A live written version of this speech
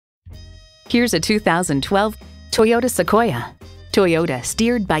Here's a 2012 Toyota Sequoia. Toyota,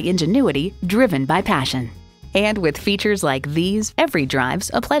 steered by ingenuity, driven by passion. And with features like these, every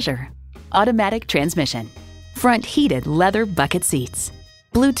drive's a pleasure. Automatic transmission, front heated leather bucket seats,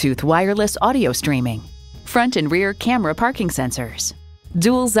 Bluetooth wireless audio streaming, front and rear camera parking sensors,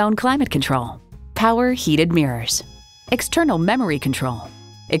 dual zone climate control, power heated mirrors, external memory control,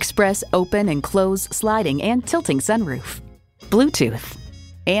 express open and close sliding and tilting sunroof, Bluetooth,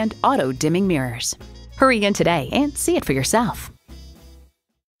 and auto dimming mirrors. Hurry in today and see it for yourself.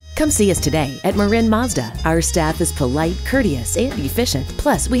 Come see us today at Marin Mazda. Our staff is polite, courteous, and efficient.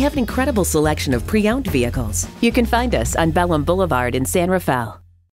 Plus, we have an incredible selection of pre-owned vehicles. You can find us on Boulevard in San Rafael.